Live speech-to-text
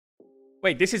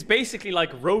Wait, this is basically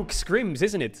like Rogue Scrims,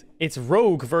 isn't it? It's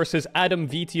Rogue versus Adam,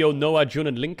 VTO, Noah, Jun,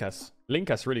 and Linkas.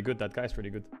 Linkas really good. That guy's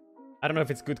really good. I don't know if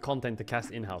it's good content to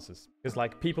cast in-houses. Because,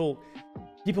 like, people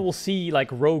will see, like,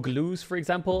 Rogue lose, for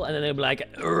example, and then they'll be like,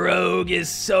 Rogue is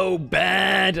so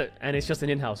bad! And it's just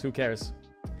an in-house. Who cares?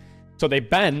 So they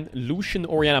ban Lucian,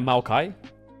 Orianna, Maokai,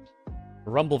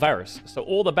 Rumble, Varus. So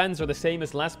all the bans are the same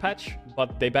as last patch,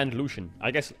 but they banned Lucian. I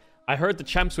guess... I heard the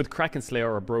champs with Kraken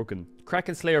Slayer are broken.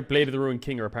 Kraken Slayer, Blade of the Ruined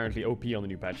King are apparently OP on the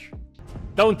new patch.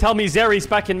 Don't tell me Zeri's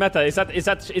back in meta. Is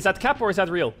that cap or is that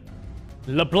real?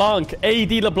 LeBlanc.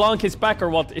 AD LeBlanc is back or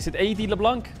what? Is it AD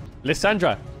LeBlanc?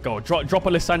 Lissandra. Go. Drop a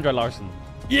Lissandra Larson.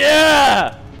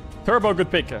 Yeah! Turbo,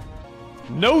 good pick.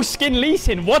 No skin Lee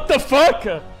Sin. What the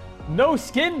fuck? No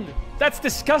skin. That's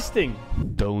disgusting.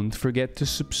 Don't forget to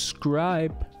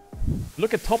subscribe.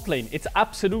 Look at top lane. It's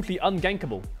absolutely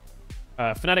ungankable.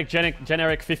 Fnatic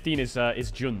generic 15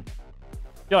 is Jun.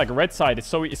 I feel like red side, it's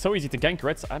so easy to gank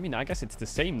red side. I mean, I guess it's the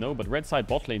same, no? But red side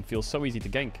bot lane feels so easy to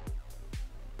gank.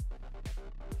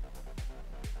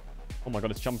 Oh my god,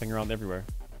 it's jumping around everywhere.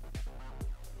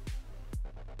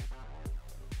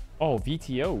 Oh,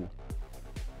 VTO.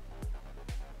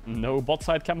 No bot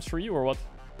side camps for you or what?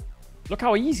 Look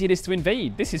how easy it is to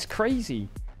invade. This is crazy.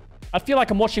 I feel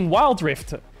like I'm watching Wild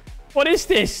Rift. What is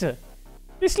this?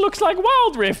 This looks like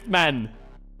Wild Rift, man.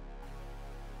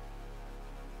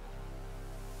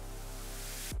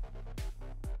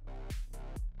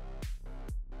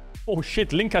 Oh shit,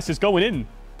 Linkas is going in.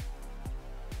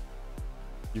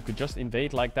 You could just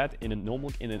invade like that in a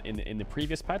normal in the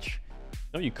previous patch.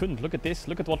 No, you couldn't. Look at this.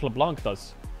 Look at what LeBlanc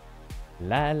does.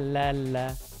 La la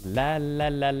la la la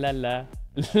la la la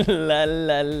la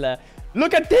la la.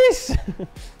 Look at this.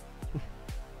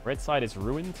 Red side is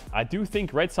ruined. I do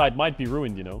think red side might be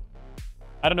ruined, you know.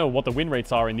 I don't know what the win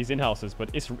rates are in these in-houses, but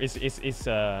is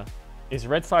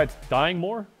red side dying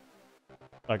more?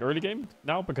 Like early game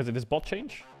now because of this bot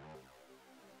change?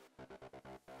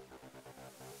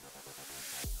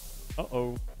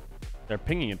 Uh-oh. They're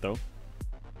pinging it though.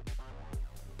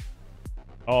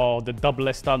 Oh, the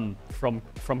double stun from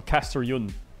Caster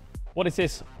Yun. What is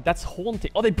this? That's Haunting.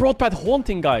 Oh, they brought back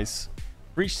Haunting, guys.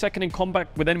 Reach second in combat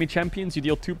with enemy champions. You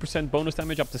deal 2% bonus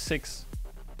damage up to 6.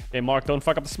 Okay, Marc, don't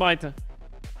fuck up the smite.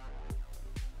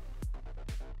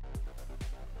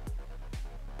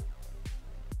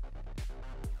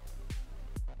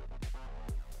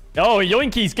 Oh,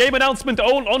 Yoinkies. Game announcement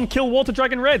on Kill Water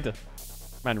Dragon Red.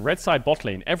 Man, red side bot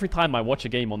lane. Every time I watch a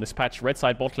game on this patch, red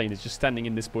side bot lane is just standing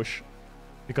in this bush.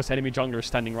 Because enemy jungler is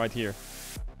standing right here.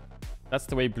 That's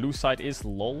the way blue side is,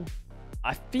 lol.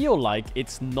 I feel like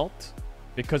it's not...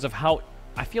 because of how...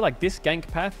 I feel like this gank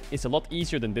path is a lot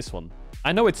easier than this one.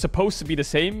 I know it's supposed to be the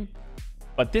same,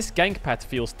 but this gank path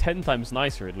feels 10 times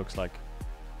nicer, it looks like.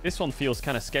 This one feels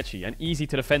kind of sketchy and easy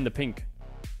to defend the pink.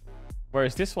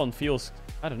 Whereas this one feels...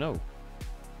 I don't know.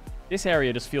 This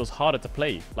area just feels harder to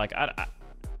play. Like,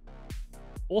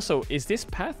 Also, is this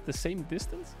path the same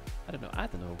distance? I don't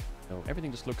know. No,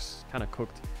 everything just looks kind of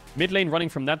cooked. Mid lane running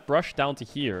from that brush down to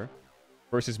here.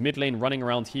 Versus mid lane running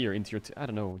around here into your... I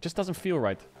don't know. It just doesn't feel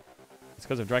right. It's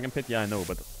because of Dragon Pit? Yeah, I know,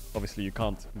 but obviously you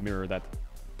can't mirror that.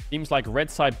 Seems like red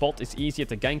side bot is easier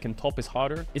to gank and top is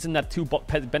harder. Isn't that two bot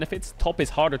benefits? Top is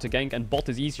harder to gank and bot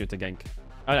is easier to gank.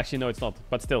 Actually, no, it's not.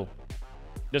 But still.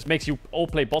 Just makes you all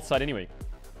play bot side anyway.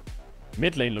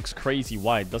 Mid lane looks crazy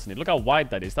wide, doesn't it? Look how wide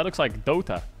that is. That looks like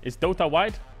Dota. Is Dota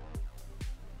wide?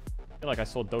 I feel like I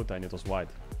saw Dota and it was wide.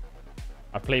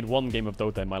 I played one game of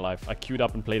Dota in my life. I queued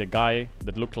up and played a guy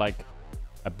that looked like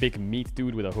a big meat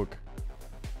dude with a hook.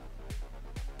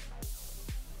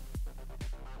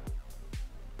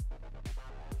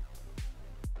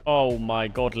 Oh my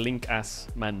god, Link ass,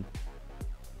 man.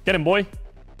 Get him, boy.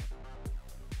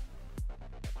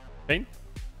 Pain.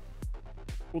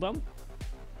 Cooldown.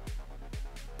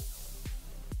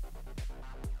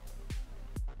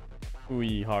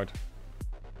 Ooh, hard.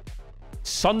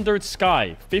 Sundered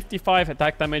Sky. 55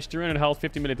 attack damage, 300 health,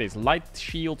 50 melee days. Light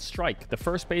Shield Strike. The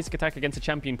first basic attack against a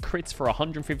champion crits for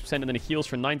 150% and then it heals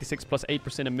for 96 plus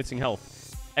 8% of missing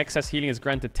health. Excess healing is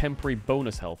granted temporary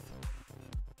bonus health.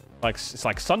 Like, it's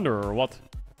like Sunder or what?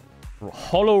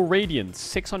 Hollow Radiance.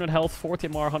 600 health, 40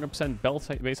 MR,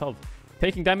 100% base health.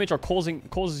 Taking damage or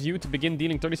causes you to begin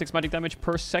dealing 36 magic damage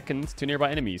per second to nearby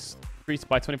enemies. Increased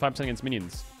by 25% against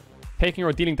minions. Taking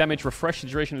or dealing damage refresh the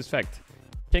duration of this effect.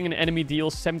 King an enemy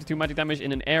deals 72 magic damage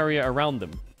in an area around them.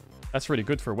 That's really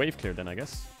good for wave clear then, I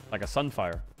guess. Like a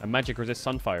Sunfire. A magic resist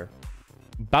Sunfire.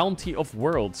 Bounty of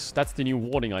Worlds. That's the new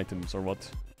warding items, or what?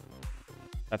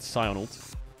 That's Scion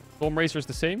ult. Storm Razor is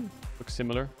the same. Looks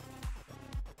similar.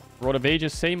 Rod of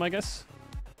Ages, same, I guess.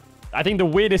 I think the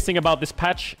weirdest thing about this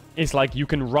patch is like you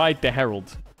can ride the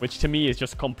Herald, which to me is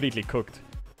just completely cooked.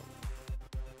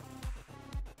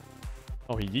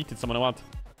 Oh, he yeeted someone out.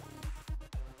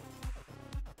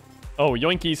 Oh,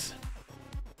 yoinkies.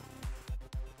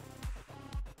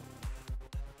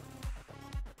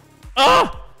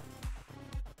 Ah!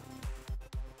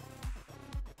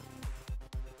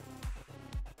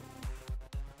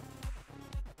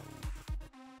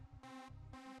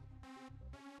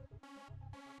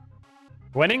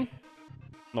 Gwenning?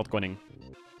 Not Gwenning.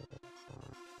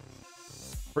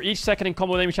 For each second in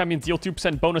combo damage, champions deal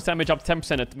 2% bonus damage up to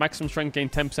 10%. At maximum strength, gain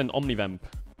 10% Omnivamp.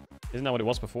 Isn't that what it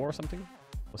was before or something?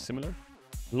 Was similar?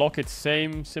 Locket,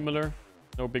 same, similar.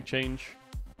 No big change.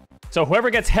 So whoever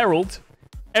gets Herald,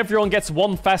 everyone gets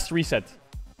one fast reset.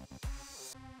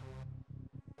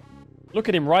 Look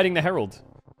at him riding the Herald.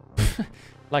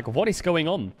 Like, what is going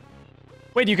on?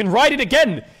 Wait, you can ride it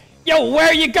again! Yo, where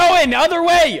are you going? Other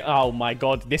way! Oh my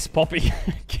god, this Poppy.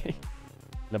 Okay.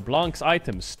 LeBlanc's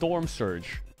item, Storm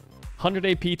Surge. 100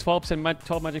 AP, 12%,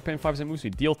 12 magic pen, 5% move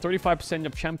speed. Deal 35%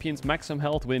 of champions maximum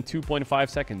health within 2.5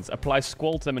 seconds. Apply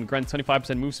Squall to them and grant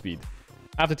 25% move speed.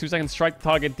 After 2 seconds, strike the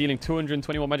target, dealing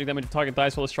 221 magic damage. The target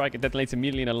dies while the strike. It detonates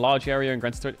immediately in a large area and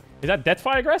grants 30... Is that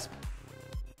Deathfire Grasp?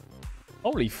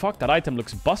 Holy fuck, that item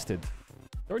looks busted.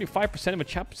 35% of a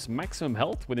champ's maximum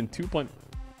health within 2.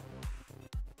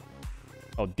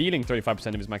 Oh, dealing 35%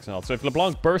 of his maximum health. So if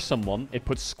LeBlanc bursts someone, it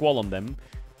puts Squall on them,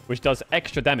 which does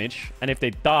extra damage. And if they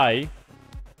die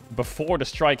before the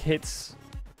strike hits,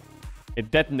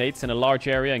 it detonates in a large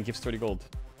area and gives 30 gold.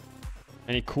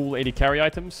 Any cool 80 carry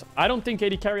items? I don't think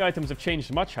 80 carry items have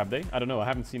changed much, have they? I don't know. I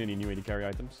haven't seen any new 80 carry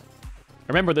items.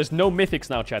 Remember, there's no mythics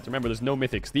now, chat. Remember, there's no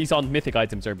mythics. These aren't mythic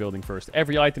items they're building first.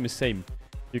 Every item is same.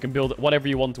 You can build whatever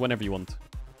you want, whenever you want.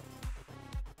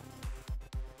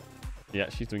 Yeah,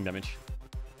 she's doing damage.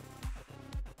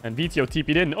 And VTO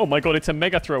TP'd in. Oh my god, it's a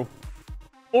mega throw.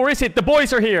 Or is it? The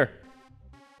boys are here.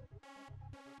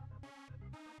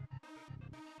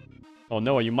 Oh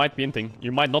no, you might be inting.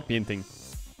 You might not be inting.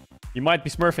 You might be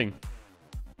smurfing.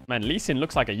 Man, Lee Sin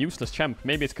looks like a useless champ.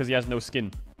 Maybe it's because he has no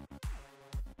skin.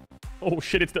 Oh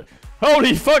shit, it's the...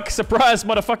 Holy fuck! Surprise,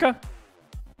 motherfucker!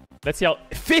 Let's see how...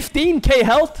 15k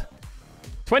health?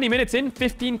 20 minutes in,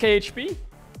 15k HP?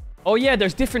 Oh yeah,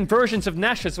 there's different versions of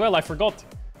Nash as well, I forgot.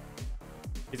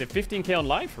 Is it 15k on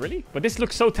life? Really? But this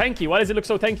looks so tanky. Why does it look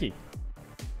so tanky?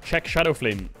 Check Shadow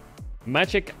Flame.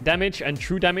 Magic damage and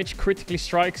true damage critically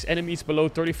strikes enemies below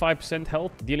 35%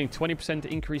 health, dealing 20%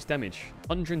 increased damage.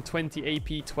 120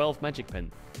 AP, 12 magic pen.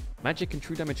 Magic and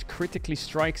true damage critically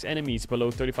strikes enemies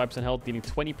below 35% health, dealing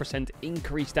 20%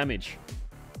 increased damage.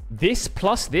 This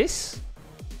plus this?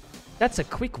 That's a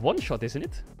quick one-shot, isn't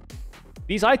it?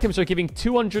 These items are giving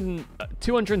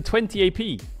 220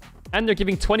 AP. And they're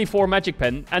giving 24 magic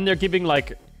pen. And they're giving,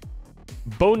 like,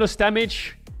 bonus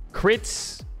damage,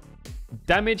 crits,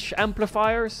 damage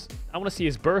amplifiers. I want to see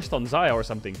his burst on Zaya or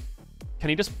something. Can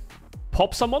he just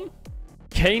pop someone?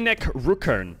 K-Neck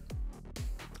Rookern.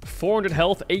 400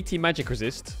 health, 80 magic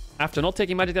resist. After not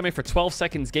taking magic damage for 12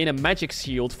 seconds, gain a magic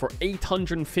shield for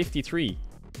 853.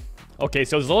 Okay,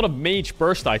 so there's a lot of mage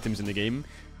burst items in the game.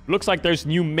 Looks like there's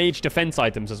new mage defense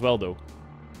items as well, though.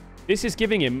 This is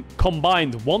giving him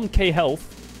combined 1k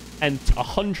health and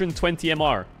 120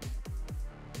 MR.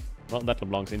 Well, that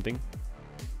LeBlanc's inting.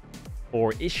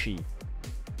 Or is she?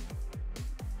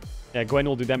 Yeah, Gwen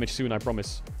will do damage soon, I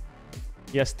promise.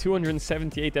 He has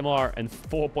 278 MR and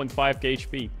 4.5k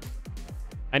HP.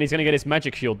 And he's gonna get his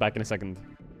magic shield back in a second.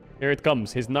 Here it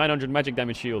comes, his 900 magic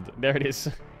damage shield. There it is.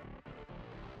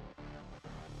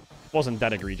 Wasn't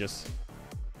that egregious.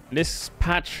 This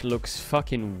patch looks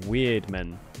fucking weird,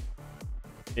 man.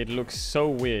 It looks so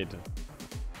weird.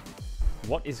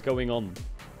 What is going on?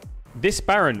 This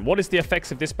Baron, what is the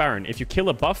effects of this Baron? If you kill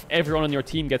a buff, everyone on your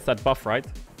team gets that buff, right?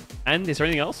 And is there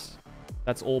anything else?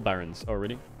 That's all Barons. Oh,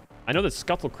 really? I know that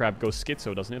Scuttle Crab goes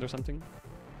schizo, doesn't it, or something?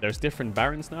 There's different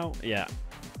Barons now? Yeah.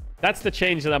 That's the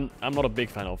change that I'm not a big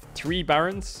fan of. 3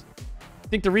 Barons. I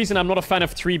think the reason I'm not a fan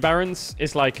of 3 Barons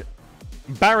is like...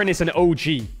 Baron is an OG,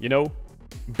 you know?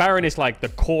 Baron is like the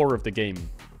core of the game.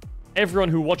 Everyone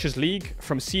who watches League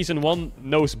from Season 1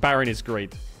 knows Baron is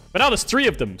great. But now there's 3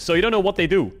 of them, so you don't know what they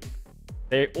do.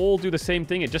 They all do the same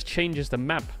thing, it just changes the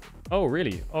map. Oh,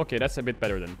 really? Okay, that's a bit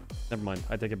better then. Never mind,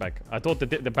 I take it back. I thought the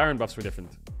Baron buffs were different.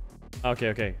 Okay,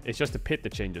 okay. It's just the pit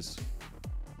that changes.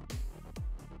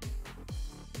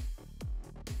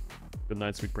 Good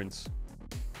night, sweet prince.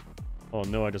 Oh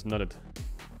no, I just nutted.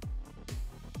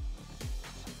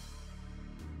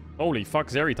 Holy fuck,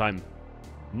 Zeri time.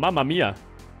 Mamma mia.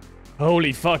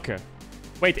 Holy fuck.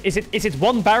 Wait, is it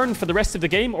one Baron for the rest of the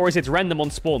game, or is it random on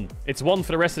spawn? It's one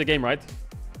for the rest of the game, right?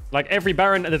 Like, every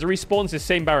Baron that respawns is the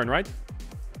same Baron, right?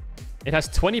 It has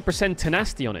 20%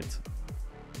 tenacity on it.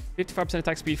 55%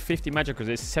 attack speed, 50 magic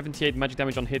resist, 78 magic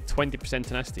damage on hit, 20%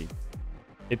 tenacity.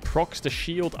 It procs the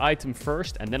shield item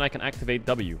first, and then I can activate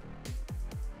W.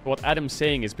 What Adam's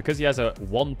saying is, because he has a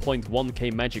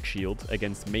 1.1k magic shield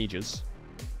against mages,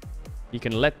 he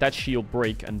can let that shield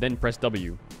break and then press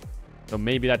W. So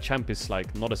maybe that champ is,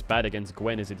 like, not as bad against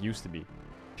Gwen as it used to be.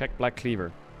 Check Black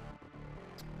Cleaver.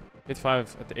 Hit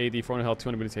 5 at the AD, 400 health,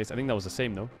 200 ability haste. I think that was the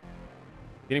same, though.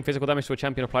 Dealing physical damage to a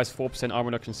champion applies 4% armor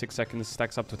reduction 6 seconds,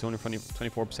 stacks up to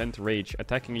 24% rage.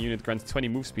 Attacking a unit grants 20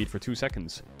 move speed for 2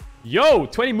 seconds. Yo!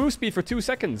 20 move speed for 2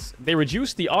 seconds! They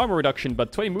reduced the armor reduction,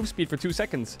 but 20 move speed for 2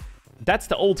 seconds. That's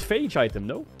the old Phage item,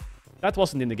 no? That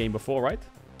wasn't in the game before, right?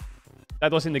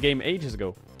 That was in the game ages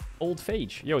ago. Old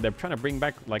Phage. Yo, they're trying to bring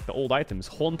back, like, the old items.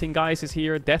 Haunting Guys is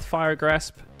here. Deathfire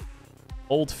Grasp.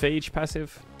 Old Phage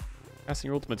passive. Casting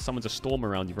your ultimate summons a storm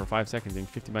around you for 5 seconds, doing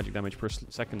 50 magic damage per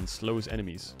second, slows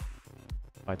enemies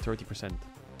by 30%.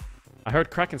 I heard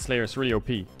Kraken Slayer is really OP.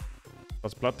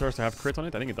 Does Bloodthirster have crit on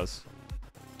it? I think it does.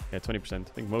 Yeah, 20%. I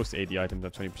think most AD items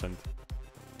have 20%.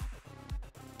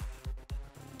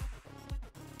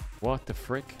 What the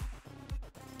frick?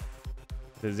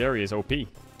 The Zeri is OP.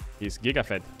 He's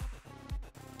Giga-fed.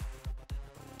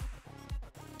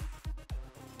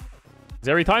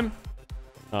 Zeri time?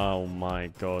 Oh my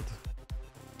god.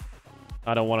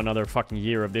 I don't want another fucking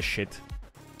year of this shit.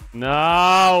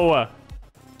 No!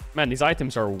 Man, these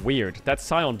items are weird. That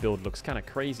Scion build looks kind of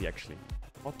crazy, actually.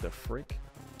 What the frick?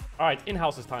 Alright,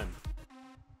 in-houses time.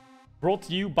 Brought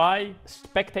to you by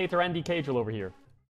Spectator Andy Caedrel over here.